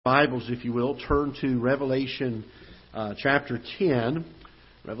Bibles, if you will, turn to Revelation chapter 10.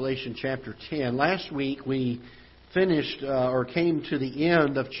 Revelation chapter 10. Last week we finished or came to the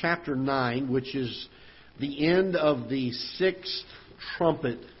end of chapter 9, which is the end of the sixth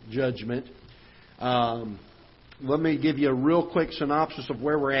trumpet judgment. Let me give you a real quick synopsis of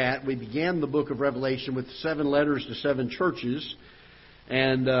where we're at. We began the book of Revelation with 7 letters to 7 churches.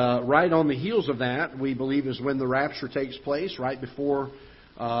 And right on the heels of that, we believe is when the rapture takes place, right before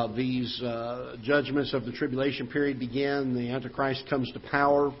these judgments of the tribulation period begin. The Antichrist comes to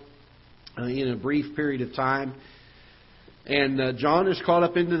power in a brief period of time. And John is caught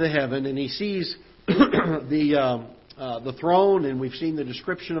up into the heaven, and he sees the throne, and we've seen the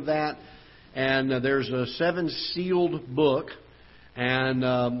description of that. And there's a 7-sealed book. And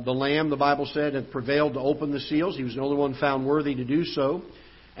the Lamb, the Bible said, had prevailed to open the seals. He was the only one found worthy to do so.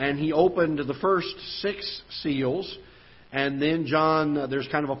 And he opened the first 6 seals. And then John, there's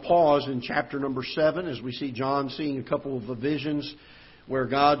kind of a pause in chapter number 7 as we see John seeing a couple of visions where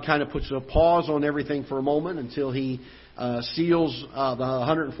God kind of puts a pause on everything for a moment until He seals the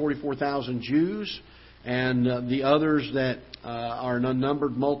 144,000 Jews and the others that are an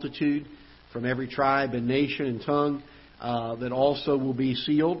unnumbered multitude from every tribe and nation and tongue that also will be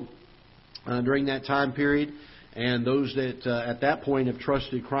sealed during that time period. And those that at that point have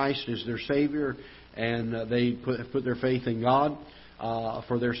trusted Christ as their Savior and they put their faith in God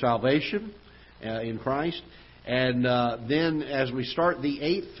for their salvation in Christ. And then as we start the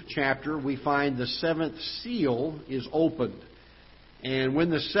 8th chapter, we find the 7th seal is opened. And when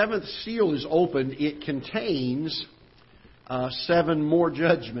the 7th seal is opened, it contains 7 more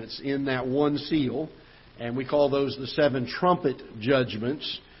judgments in that one seal. And we call those the 7 trumpet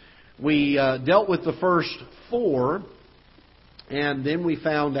judgments. We dealt with the first 4, and then we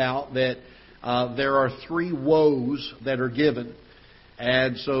found out that there are 3 woes that are given.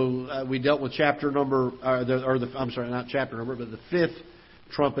 And so we dealt with chapter number, not chapter number, but the 5th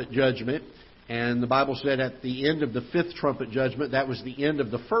trumpet judgment. And the Bible said at the end of the 5th trumpet judgment, that was the end of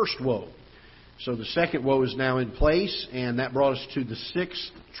the first woe. So the second woe is now in place, and that brought us to the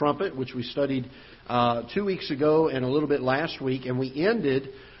 6th trumpet, which we studied 2 weeks ago and a little bit last week. And we ended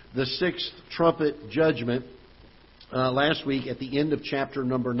the 6th trumpet judgment last week at the end of chapter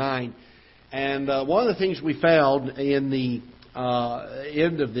number 9. And one of the things we found in the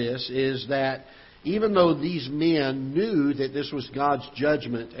end of this is that even though these men knew that this was God's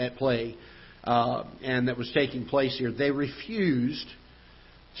judgment at play and that was taking place here, they refused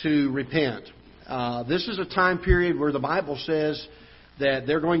to repent. This is a time period where the Bible says that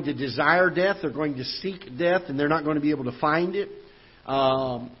they're going to desire death, they're going to seek death, and they're not going to be able to find it.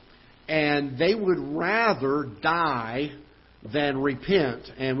 And they would rather die than repent.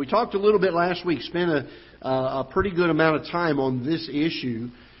 And we talked a little bit last week, spent a pretty good amount of time on this issue.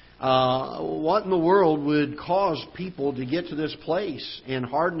 What in the world would cause people to get to this place and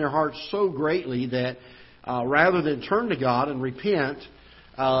harden their hearts so greatly that rather than turn to God and repent,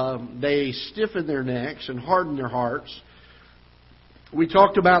 they stiffen their necks and harden their hearts? We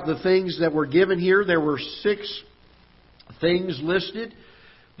talked about the things that were given here. There were 6 things listed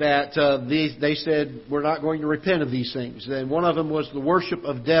that they said we're not going to repent of these things. And one of them was the worship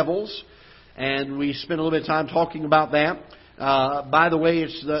of devils, and we spent a little bit of time talking about that. By the way,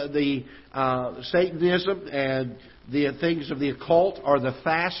 it's the Satanism and the things of the occult are the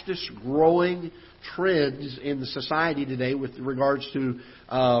fastest growing trends in the society today with regards to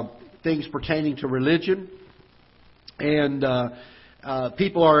things pertaining to religion. And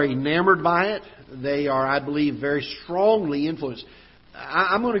people are enamored by it. They are, I believe, very strongly influenced.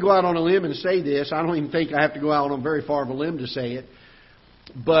 I'm going to go out on a limb and say this. I don't even think I have to go out on very far of a limb to say it.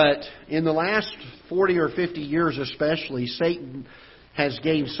 But in the last 40 or 50 years especially, Satan has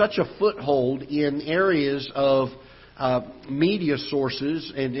gained such a foothold in areas of media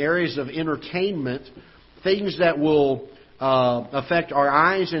sources and areas of entertainment, things that will affect our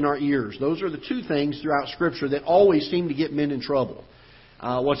eyes and our ears. Those are the 2 things throughout Scripture that always seem to get men in trouble.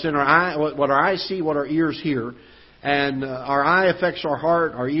 What's in our eye, what our eyes see, what our ears hear. And our eye affects our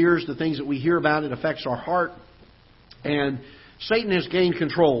heart. Our ears, the things that we hear about it, affects our heart. And Satan has gained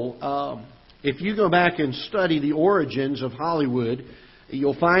control. If you go back and study the origins of Hollywood,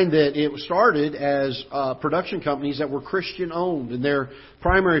 you'll find that it started as production companies that were Christian-owned. And their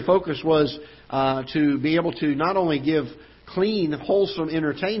primary focus was to be able to not only give clean, wholesome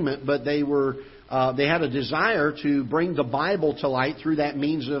entertainment, but they had a desire to bring the Bible to light through that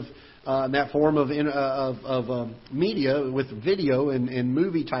means of that form of media with video and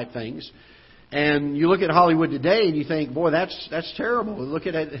movie type things. And you look at Hollywood today and you think, boy, that's terrible. Look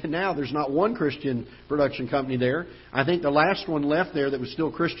at it now. There's not one Christian production company there. I think the last one left there that was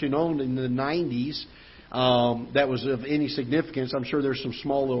still Christian-owned in the 90s that was of any significance. I'm sure there's some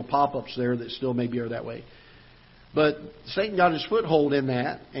small little pop-ups there that still maybe are that way. But Satan got his foothold in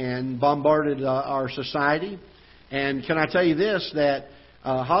that and bombarded our society. And can I tell you this, that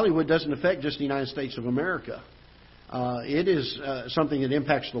Hollywood doesn't affect just the United States of America. It is something that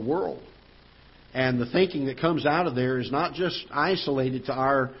impacts the world. And the thinking that comes out of there is not just isolated to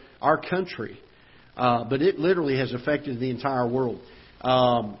our country, but it literally has affected the entire world.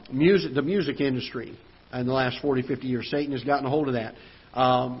 The music industry in the last 40, 50 years, Satan has gotten a hold of that.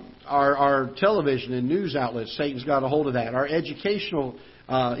 Our television and news outlets, Satan's got a hold of that. Our educational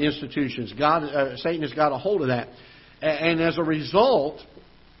institutions, Satan has got a hold of that. And as a result,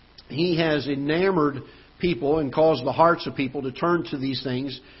 he has enamored people and caused the hearts of people to turn to these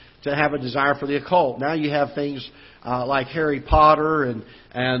things, to have a desire for the occult. Now you have things like Harry Potter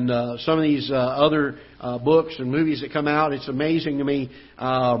and some of these other books and movies that come out. It's amazing to me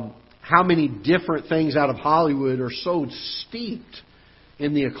how many different things out of Hollywood are so steeped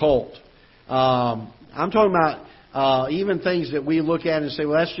in the occult. I'm talking about even things that we look at and say,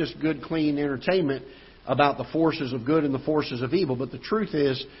 well, that's just good, clean entertainment about the forces of good and the forces of evil. But the truth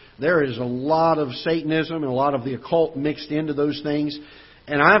is, there is a lot of Satanism and a lot of the occult mixed into those things.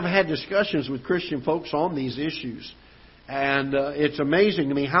 And I've had discussions with Christian folks on these issues. And it's amazing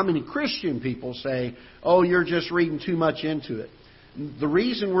to me how many Christian people say, oh, you're just reading too much into it. The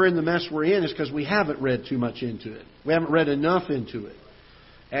reason we're in the mess we're in is because we haven't read too much into it. We haven't read enough into it.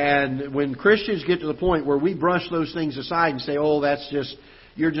 And when Christians get to the point where we brush those things aside and say, oh,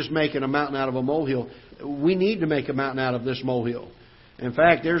 you're just making a mountain out of a molehill, we need to make a mountain out of this molehill. In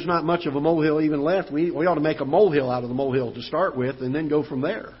fact, there's not much of a molehill even left. We ought to make a molehill out of the molehill to start with and then go from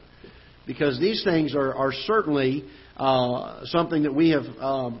there. Because these things are certainly something that we have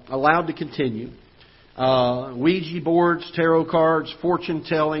allowed to continue. Ouija boards, tarot cards, fortune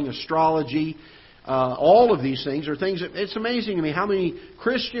telling, astrology, all of these things are things that it's amazing to me how many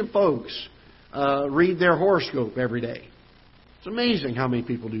Christian folks read their horoscope every day. It's amazing how many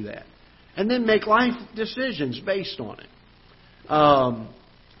people do that. And then make life decisions based on it.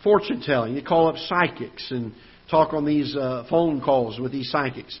 Fortune telling. You call up psychics and talk on these phone calls with these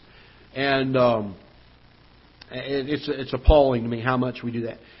psychics. And it's appalling to me how much we do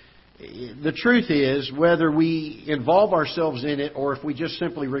that. The truth is, whether we involve ourselves in it or if we just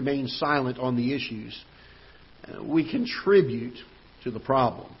simply remain silent on the issues, we contribute to the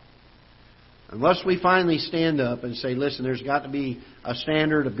problem. Unless we finally stand up and say, listen, there's got to be a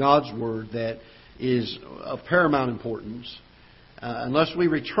standard of God's Word that is of paramount importance, unless we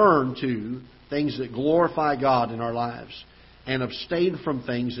return to things that glorify God in our lives and abstain from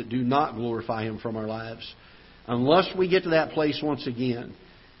things that do not glorify Him from our lives, unless we get to that place once again,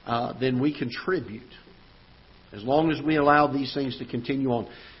 then we contribute. As long as we allow these things to continue on.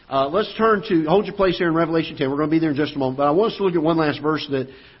 Let's turn to, hold your place here in Revelation 10. We're going to be there in just a moment. But I want us to look at one last verse that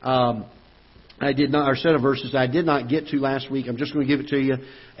I did not, or set of verses I did not get to last week. I'm just going to give it to you,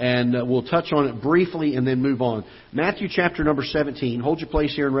 and we'll touch on it briefly and then move on. Matthew chapter number 17. Hold your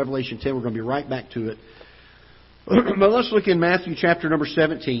place here in Revelation 10. We're going to be right back to it. But let's look in Matthew chapter number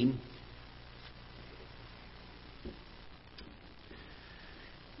 17.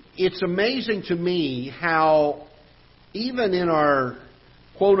 It's amazing to me how even in our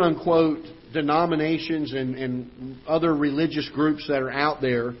quote-unquote denominations and other religious groups that are out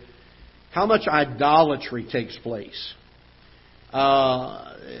there, how much idolatry takes place.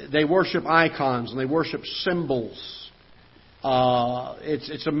 They worship icons and they worship symbols.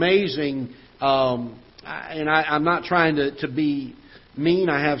 It's amazing. And I'm not trying to be mean.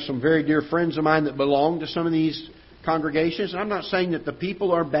 I have some very dear friends of mine that belong to some of these congregations. And I'm not saying that the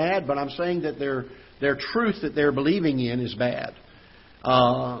people are bad, but I'm saying that their truth that they're believing in is bad.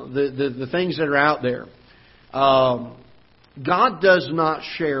 The things that are out there. God does not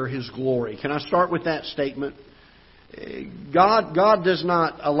share His glory. Can I start with that statement? God does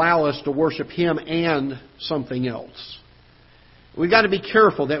not allow us to worship Him and something else. We've got to be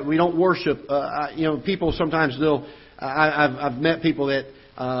careful that we don't worship. People sometimes I've met people that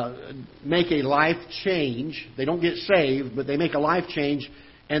make a life change. They don't get saved, but they make a life change,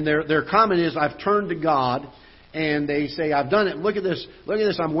 and their comment is, "I've turned to God," and they say, "I've done it. Look at this. Look at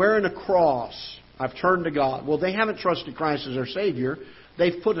this. I'm wearing a cross. I've turned to God." Well, they haven't trusted Christ as their Savior.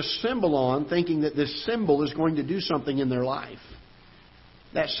 They've put a symbol on, thinking that this symbol is going to do something in their life.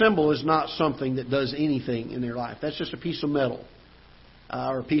 That symbol is not something that does anything in their life. That's just a piece of metal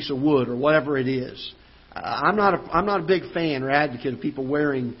or a piece of wood or whatever it is. I'm not a big fan or advocate of people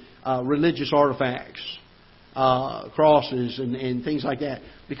wearing religious artifacts, crosses and things like that.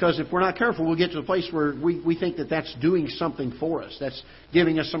 Because if we're not careful, we'll get to the place where we think that that's doing something for us. That's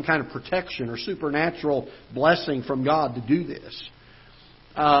giving us some kind of protection or supernatural blessing from God to do this.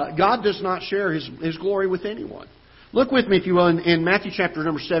 God does not share His glory with anyone. Look with me, if you will, in Matthew chapter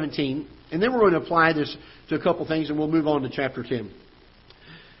number 17. And then we're going to apply this to a couple things, and we'll move on to chapter 10.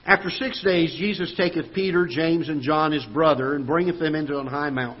 After 6 days, Jesus taketh Peter, James, and John his brother, and bringeth them into an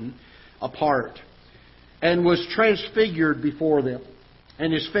high mountain apart, and was transfigured before them.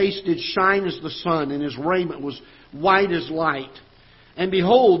 And His face did shine as the sun, and His raiment was white as light. And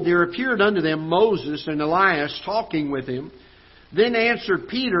behold, there appeared unto them Moses and Elias talking with Him. Then answered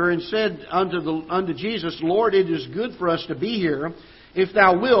Peter and said unto Jesus, Lord, it is good for us to be here. If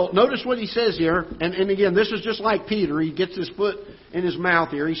Thou wilt, notice what He says here, and again, this is just like Peter. He gets his foot in his mouth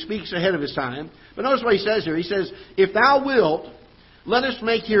here. He speaks ahead of his time. But notice what He says here. He says, if Thou wilt, let us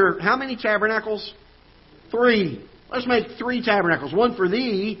make here, how many tabernacles? 3. Let's make 3 tabernacles. One for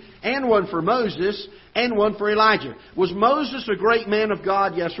Thee, and one for Moses, and one for Elijah. Was Moses a great man of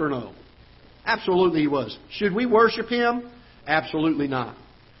God, yes or no? Absolutely he was. Should we worship him? Absolutely not.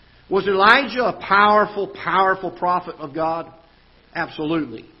 Was Elijah a powerful, powerful prophet of God?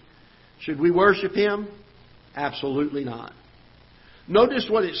 Absolutely. Should we worship him? Absolutely not. Notice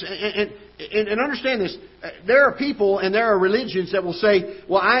what it's... And understand this. There are people and there are religions that will say,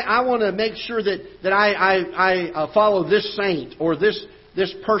 well, I want to make sure that I follow this saint or this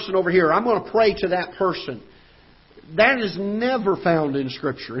person over here. I'm going to pray to that person. That is never found in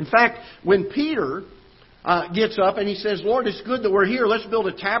Scripture. In fact, when Peter gets up and he says, Lord, it's good that we're here. Let's build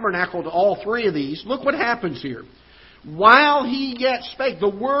a tabernacle to all 3 of these. Look what happens here. While he yet spake, the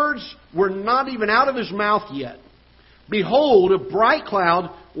words were not even out of his mouth yet. Behold, a bright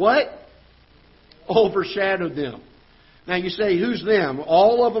cloud, what? Overshadowed them. Now you say, who's them?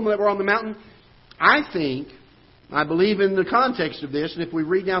 All of them that were on the mountain? I believe in the context of this, and if we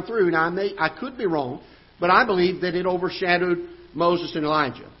read down through, now I could be wrong, but I believe that it overshadowed Moses and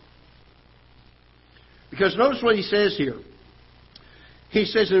Elijah. Because notice what he says here. He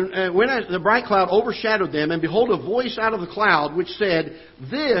says, when the bright cloud overshadowed them, and behold, a voice out of the cloud, which said,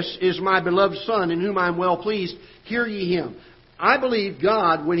 This is my beloved Son, in whom I am well pleased. Hear ye Him. I believe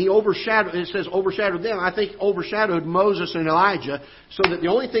God, when He overshadowed, it says overshadowed them, I think overshadowed Moses and Elijah, so that the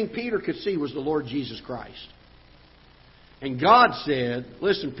only thing Peter could see was the Lord Jesus Christ. And God said,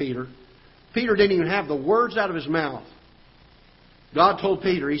 listen, Peter didn't even have the words out of his mouth. God told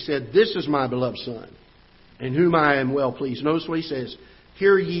Peter, He said, This is my beloved Son, in whom I am well pleased. Notice what He says.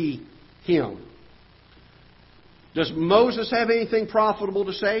 Hear ye Him. Does Moses have anything profitable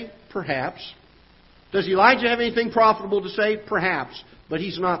to say? Perhaps. Does Elijah have anything profitable to say? Perhaps. But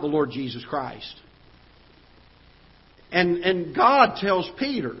he's not the Lord Jesus Christ. And God tells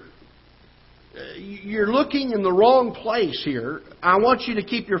Peter, you're looking in the wrong place here. I want you to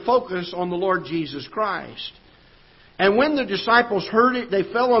keep your focus on the Lord Jesus Christ. And when the disciples heard it, they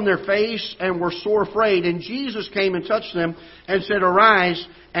fell on their face and were sore afraid. And Jesus came and touched them and said, Arise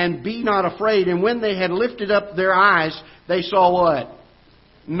and be not afraid. And when they had lifted up their eyes, they saw what?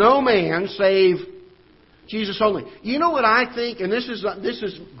 No man save Jesus only. You know what I think? And this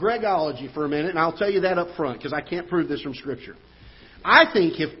is Gregology for a minute, and I'll tell you that up front because I can't prove this from Scripture. I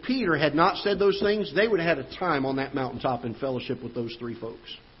think if Peter had not said those things, they would have had a time on that mountaintop in fellowship with those 3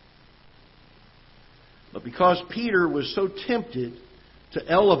 folks. But because Peter was so tempted to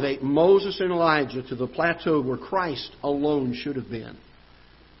elevate Moses and Elijah to the plateau where Christ alone should have been,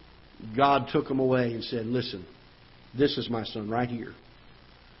 God took them away and said, Listen, this is my Son right here.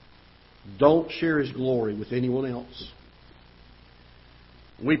 Don't share His glory with anyone else.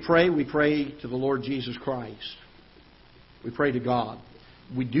 We pray to the Lord Jesus Christ. We pray to God.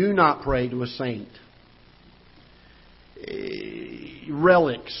 We do not pray to a saint.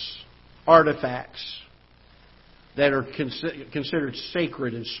 Relics, artifacts that are considered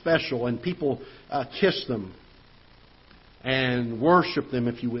sacred and special, and people kiss them and worship them,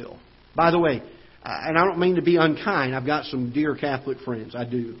 if you will. By the way, and I don't mean to be unkind, I've got some dear Catholic friends, I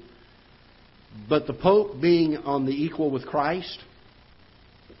do. But the Pope being on the equal with Christ,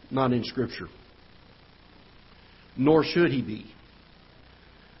 not in Scripture. Nor should he be.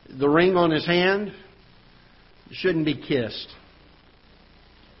 The ring on his hand shouldn't be kissed.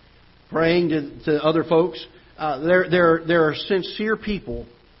 Praying to other folks. There are sincere people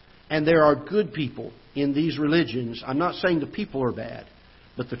and there are good people in these religions. I'm not saying the people are bad,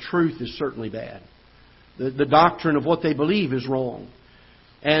 but the truth is certainly bad. The doctrine of what they believe is wrong.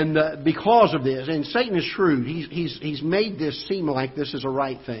 And because of this, and Satan is shrewd, he's made this seem like this is a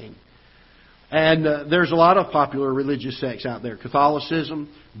right thing. And there's a lot of popular religious sects out there.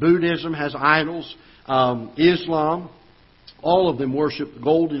 Catholicism, Buddhism has idols, Islam. All of them worship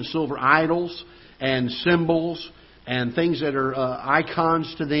gold and silver idols and symbols and things that are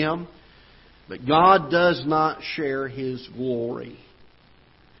icons to them. But God does not share His glory.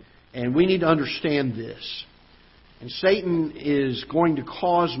 And we need to understand this. And Satan is going to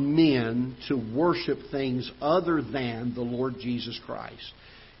cause men to worship things other than the Lord Jesus Christ.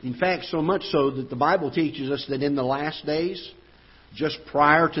 In fact, so much so that the Bible teaches us that in the last days, just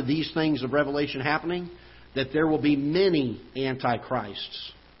prior to these things of Revelation happening, that there will be many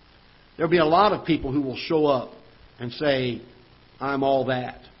antichrists. There will be a lot of people who will show up and say, I'm all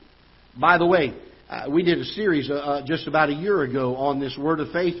that. By the way, we did a series just about a year ago on this Word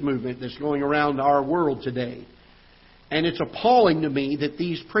of Faith movement that's going around our world today. And it's appalling to me that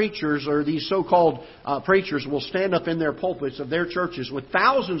these preachers, or these so-called preachers, will stand up in their pulpits of their churches with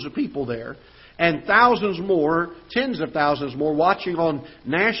thousands of people there, and thousands more, tens of thousands more, watching on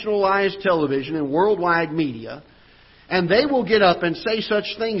nationalized television and worldwide media. And they will get up and say such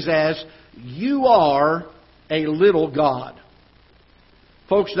things as, you are a little God.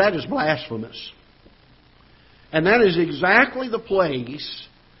 Folks, that is blasphemous. And that is exactly the place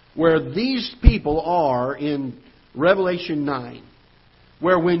where these people are in Revelation 9.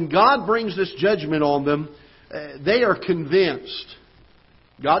 Where when God brings this judgment on them, they are convinced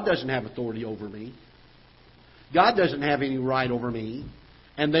God doesn't have authority over me. God doesn't have any right over me.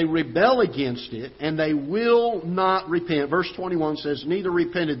 And they rebel against it, and they will not repent. Verse 21 says, neither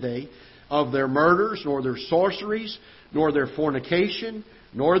repented they of their murders, nor their sorceries, nor their fornication,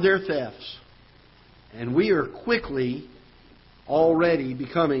 nor their thefts. And we are quickly already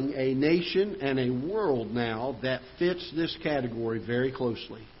becoming a nation and a world now that fits this category very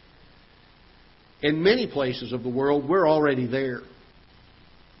closely. In many places of the world, we're already there.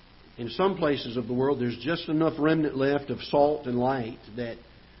 In some places of the world, there's just enough remnant left of salt and light that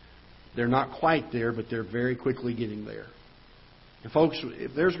they're not quite there, but they're very quickly getting there. And folks,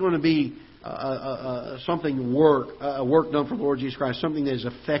 if there's going to be work done for the Lord Jesus Christ, something that is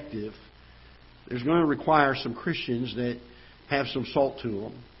effective, there's going to require some Christians that have some salt to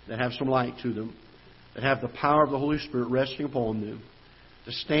them, that have some light to them, that have the power of the Holy Spirit resting upon them,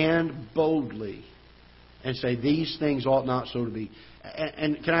 to stand boldly and say, these things ought not so to be.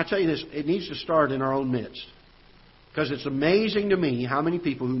 And can I tell you this? It needs to start in our own midst. Because it's amazing to me how many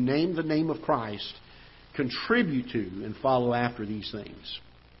people who name the name of Christ contribute to and follow after these things.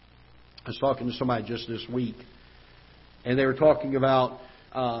 I was talking to somebody just this week, and they were talking about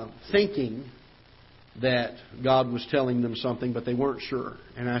thinking that God was telling them something, but they weren't sure.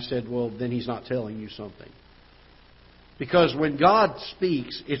 And I said, well, then He's not telling you something. Because when God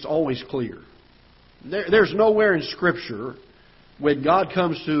speaks, it's always clear. There's nowhere in Scripture when God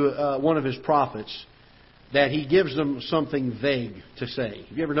comes to one of His prophets that He gives them something vague to say.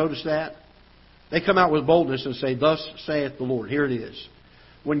 Have you ever noticed that? They come out with boldness and say, thus saith the Lord. Here it is.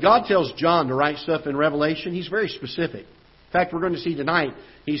 When God tells John to write stuff in Revelation, He's very specific. In fact, we're going to see tonight,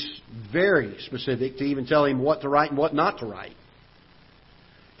 He's very specific to even tell him what to write and what not to write.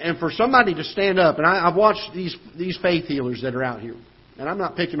 And for somebody to stand up, and I've watched these faith healers that are out here. And I'm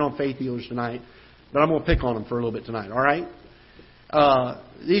not picking on faith healers tonight, but I'm going to pick on them for a little bit tonight, all right?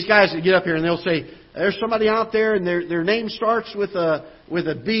 These guys that get up here and they'll say, there's somebody out there and their name starts with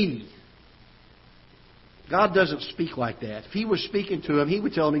a B. God doesn't speak like that. If He was speaking to them, He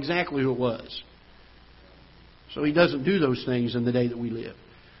would tell them exactly who it was. So He doesn't do those things in the day that we live.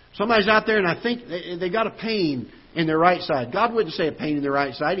 Somebody's out there and I think they got a pain in their right side. God wouldn't say a pain in their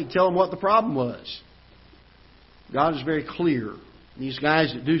right side. He'd tell them what the problem was. God is very clear. These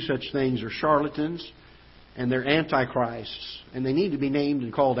guys that do such things are charlatans and they're antichrists. And they need to be named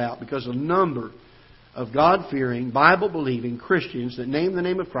and called out because a number of God-fearing, Bible-believing Christians that name the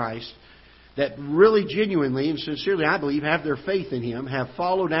name of Christ, that really genuinely and sincerely, I believe, have their faith in Him, have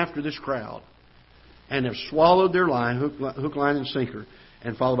followed after this crowd and have swallowed their line, hook, line, and sinker,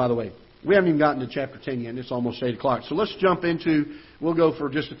 and follow by the way. We haven't even gotten to chapter 10 yet, and it's almost 8 o'clock. So let's jump we'll go for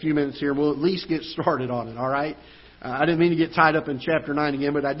just a few minutes here, and we'll at least get started on it, all right? I didn't mean to get tied up in chapter 9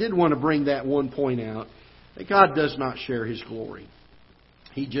 again, but I did want to bring that one point out, that God does not share His glory.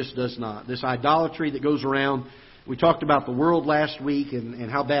 He just does not. This idolatry that goes around, we talked about the world last week and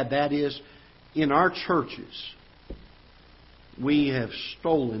how bad that is. In our churches, we have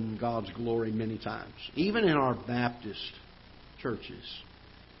stolen God's glory many times. Even in our Baptist churches.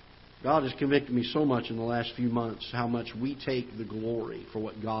 God has convicted me so much in the last few months how much we take the glory for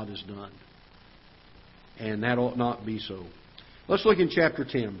what God has done. And that ought not be so. Let's look in chapter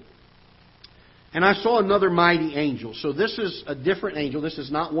 10. And I saw another mighty angel. So this is a different angel. This is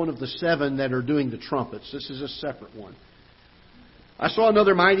not one of the 7 that are doing the trumpets. This is a separate one. I saw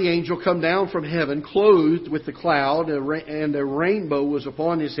another mighty angel come down from heaven, clothed with the cloud, and a rainbow was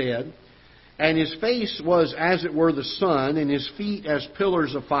upon his head. And his face was as it were the sun, and his feet as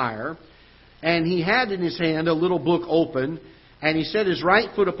pillars of fire. And he had in his hand a little book open, and he set his right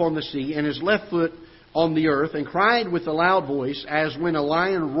foot upon the sea, and his left foot on the earth, and cried with a loud voice, as when a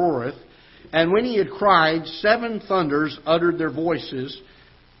lion roareth. And when he had cried, 7 thunders uttered their voices.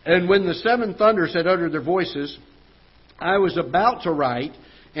 And when the 7 thunders had uttered their voices, I was about to write,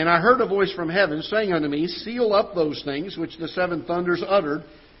 and I heard a voice from heaven saying unto me, Seal up those things which the 7 thunders uttered,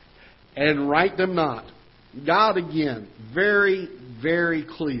 and write them not. God again, very, very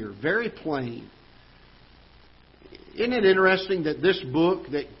clear, very plain. Isn't it interesting that this book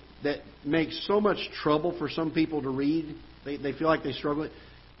that makes so much trouble for some people to read, they feel like they struggle with it,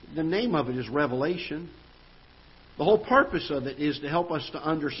 the name of it is Revelation. The whole purpose of it is to help us to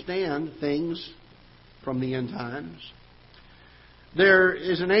understand things from the end times. There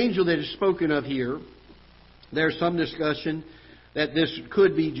is an angel that is spoken of here. There's some discussion that this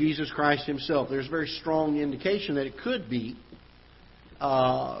could be Jesus Christ Himself. There's a very strong indication that it could be.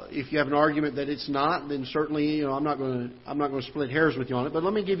 If you have an argument that it's not, then certainly I'm not going to split hairs with you on it. But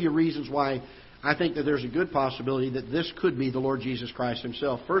let me give you reasons why I think that there's a good possibility that this could be the Lord Jesus Christ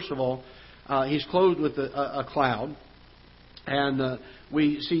Himself. First of all, He's clothed with a cloud. And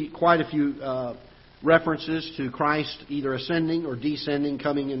we see quite a few references to Christ either ascending or descending,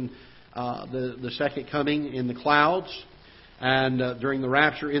 coming in the second coming in the clouds, and during the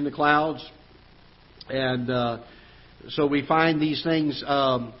rapture in the clouds. And so we find these things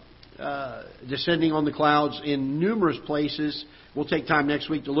descending on the clouds in numerous places. We'll take time next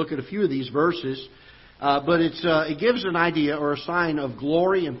week to look at a few of these verses. But it gives an idea or a sign of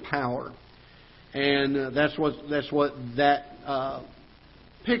glory and power. And that's what that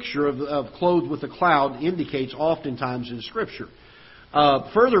picture of clothed with a cloud indicates oftentimes in Scripture.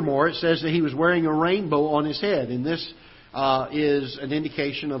 Furthermore, it says that He was wearing a rainbow on His head. And this is an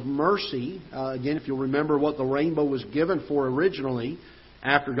indication of mercy. Again, if you'll remember what the rainbow was given for originally,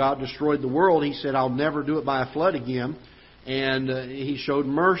 after God destroyed the world, He said, I'll never do it by a flood again. And He showed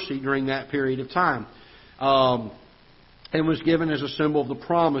mercy during that period of time. And was given as a symbol of the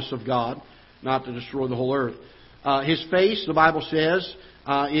promise of God not to destroy the whole earth. His face, the Bible says,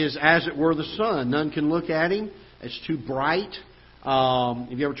 is as it were the sun. None can look at Him. It's too bright.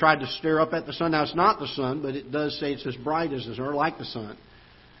 Have you ever tried to stare up at the sun? Now, it's not the sun, but it does say it's as bright as the sun, or like the sun.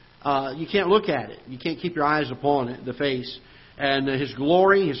 You can't look at it. You can't keep your eyes upon it, the face. And His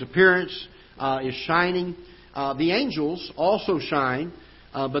glory, His appearance is shining. The angels also shine,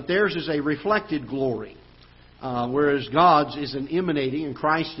 but theirs is a reflected glory, whereas God's is an emanating, and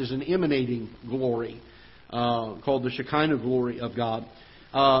Christ is an emanating glory, called the Shekinah glory of God.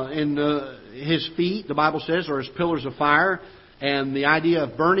 And His feet, the Bible says, are as pillars of fire. And the idea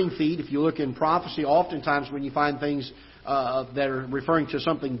of burning feet, if you look in prophecy, oftentimes when you find things that are referring to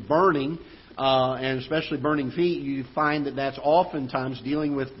something burning, and especially burning feet, you find that that's oftentimes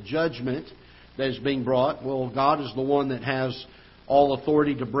dealing with judgment that is being brought. Well, God is the one that has all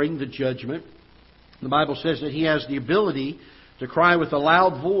authority to bring the judgment. The Bible says that He has the ability to cry with a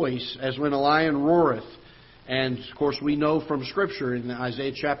loud voice as when a lion roareth. And, of course, we know from Scripture in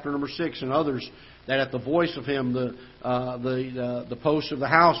Isaiah chapter number 6 and others that at the voice of Him, the posts of the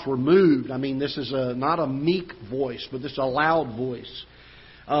house were moved. I mean, this is not a meek voice, but this is a loud voice.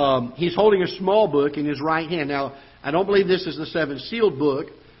 He's holding a small book in His right hand. Now, I don't believe this is the 7-sealed book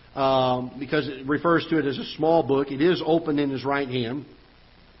because it refers to it as a small book. It is open in His right hand.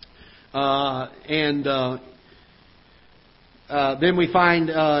 Then we find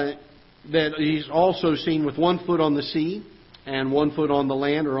that He's also seen with 1 foot on the sea and 1 foot on the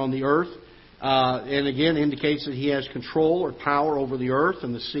land or on the earth. And again, indicates that He has control or power over the earth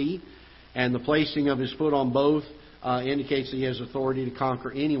and the sea. And the placing of His foot on both indicates that He has authority to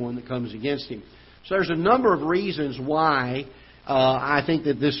conquer anyone that comes against Him. So there's a number of reasons why I think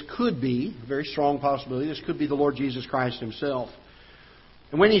that this could be, a very strong possibility, this could be the Lord Jesus Christ Himself.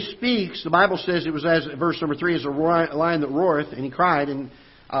 And when He speaks, the Bible says it was as, verse number 3, as a lion that roareth, and He cried, and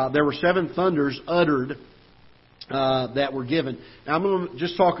there were 7 thunders uttered that were given. Now I'm going to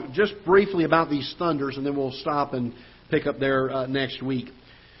just talk just briefly about these thunders, and then we'll stop and pick up there next week.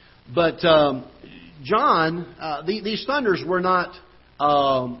 But John, these thunders were not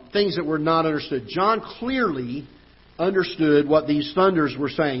things that were not understood. John clearly understood what these thunders were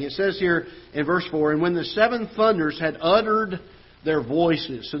saying. It says here in verse 4, and when the 7 thunders had uttered their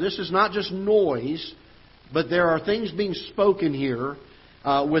voices. So this is not just noise, but there are things being spoken here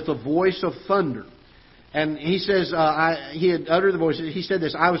with a voice of thunder. And he says, he had uttered the voice. He said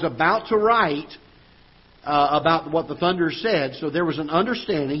this, I was about to write about what the thunders said. So there was an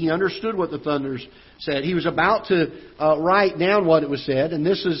understanding. He understood what the thunders said. He was about to write down what it was said. And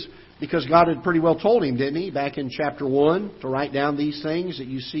this is because God had pretty well told him, didn't he, back in chapter 1, to write down these things that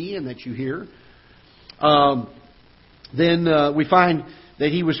you see and that you hear. Then we find that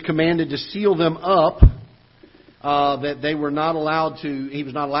he was commanded to seal them up, that they were not allowed to, he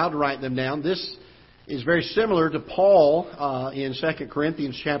was not allowed to write them down. This is very similar to Paul in 2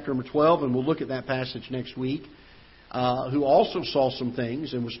 Corinthians chapter number 12, and we'll look at that passage next week, who also saw some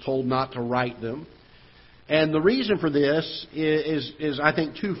things and was told not to write them. And the reason for this is I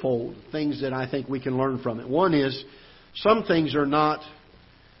think, twofold, things that I think we can learn from it. One is, some things are not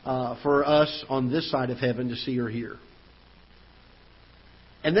for us on this side of heaven to see or hear.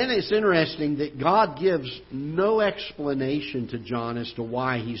 And then it's interesting that God gives no explanation to John as to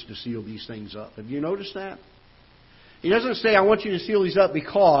why he's to seal these things up. Have you noticed that? He doesn't say, I want you to seal these up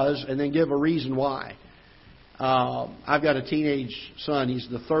because, and then give a reason why. I've got a teenage son. He's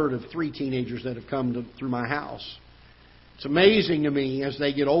the third of 3 teenagers that have come through my house. It's amazing to me, as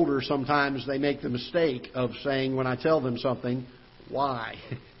they get older, sometimes they make the mistake of saying, when I tell them something, why?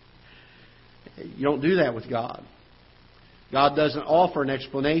 You don't do that with God. God doesn't offer an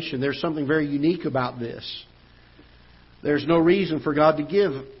explanation. There's something very unique about this. There's no reason for God to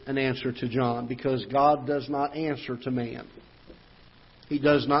give an answer to John, because God does not answer to man. He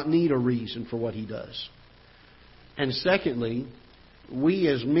does not need a reason for what He does. And secondly, we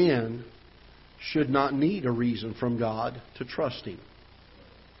as men should not need a reason from God to trust Him.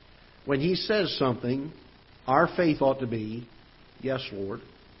 When He says something, our faith ought to be, yes, Lord.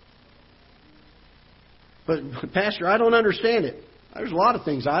 But, Pastor, I don't understand it. There's a lot of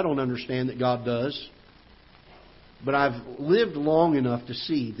things I don't understand that God does. But I've lived long enough to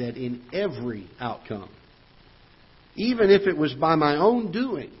see that in every outcome, even if it was by my own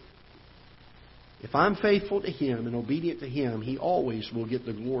doing, if I'm faithful to Him and obedient to Him, He always will get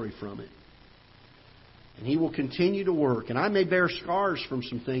the glory from it. And He will continue to work. And I may bear scars from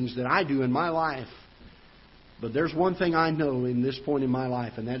some things that I do in my life. But there's one thing I know in this point in my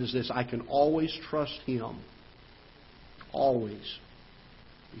life, and that is this: I can always trust Him. Always.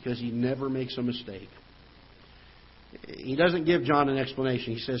 Because He never makes a mistake. He doesn't give John an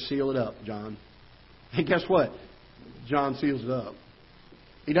explanation. He says, seal it up, John. And guess what? John seals it up.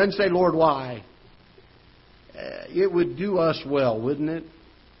 He doesn't say, Lord, why? It would do us well, wouldn't it?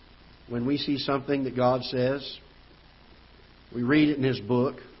 When we see something that God says, we read it in His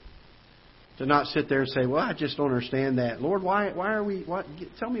book, to not sit there and say, well, I just don't understand that. Lord, why are we...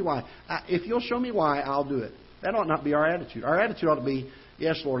 Tell me why. If you'll show me why, I'll do it. That ought not be our attitude. Our attitude ought to be,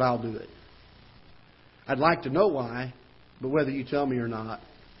 yes, Lord, I'll do it. I'd like to know why, but whether you tell me or not,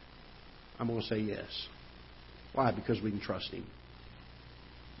 I'm going to say yes. Why? Because we can trust Him.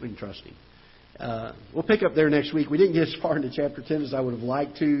 We can trust Him. We'll pick up there next week. We didn't get as far into chapter 10 as I would have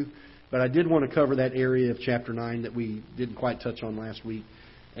liked to, but I did want to cover that area of chapter 9 that we didn't quite touch on last week.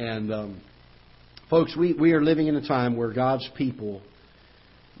 And... folks, we are living in a time where God's people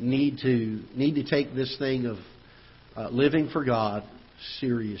need to take this thing of living for God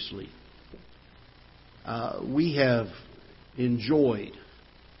seriously. We have enjoyed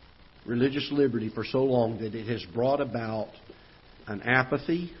religious liberty for so long that it has brought about an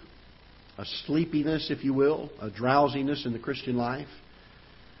apathy, a sleepiness, if you will, a drowsiness in the Christian life.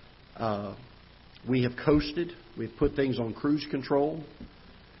 We have coasted. We've put things on cruise control.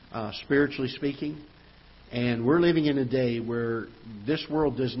 Spiritually speaking. And we're living in a day where this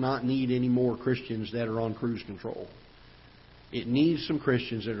world does not need any more Christians that are on cruise control. It needs some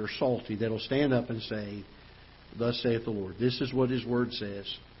Christians that are salty, that will stand up and say, thus saith the Lord. This is what His Word says.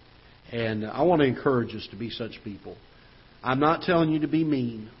 And I want to encourage us to be such people. I'm not telling you to be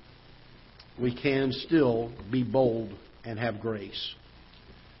mean. We can still be bold and have grace.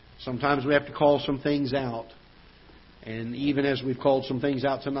 Sometimes we have to call some things out. And even as we've called some things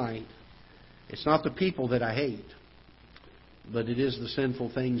out tonight, it's not the people that I hate, but it is the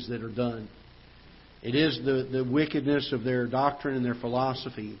sinful things that are done. It is the wickedness of their doctrine and their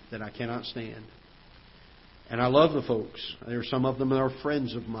philosophy that I cannot stand. And I love the folks. There are some of them that are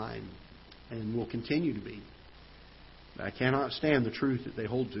friends of mine and will continue to be. But I cannot stand the truth that they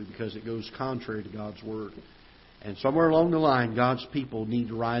hold to because it goes contrary to God's Word. And somewhere along the line, God's people need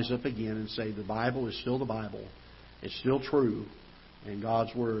to rise up again and say the Bible is still the Bible. It's still true, and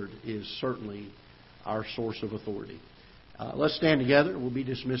God's Word is certainly our source of authority. Let's stand together. We'll be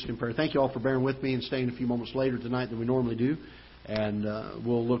dismissed in prayer. Thank you all for bearing with me and staying a few moments later tonight than we normally do. And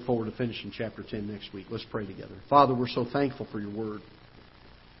we'll look forward to finishing chapter 10 next week. Let's pray together. Father, we're so thankful for Your Word.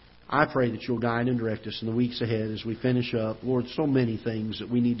 I pray that You'll guide and direct us in the weeks ahead as we finish up. Lord, so many things that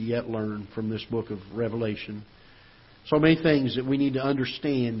we need to yet learn from this book of Revelation. So many things that we need to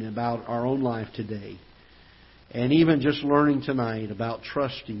understand about our own life today. And even just learning tonight about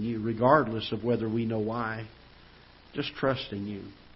trusting You, regardless of whether we know why. Just trusting You.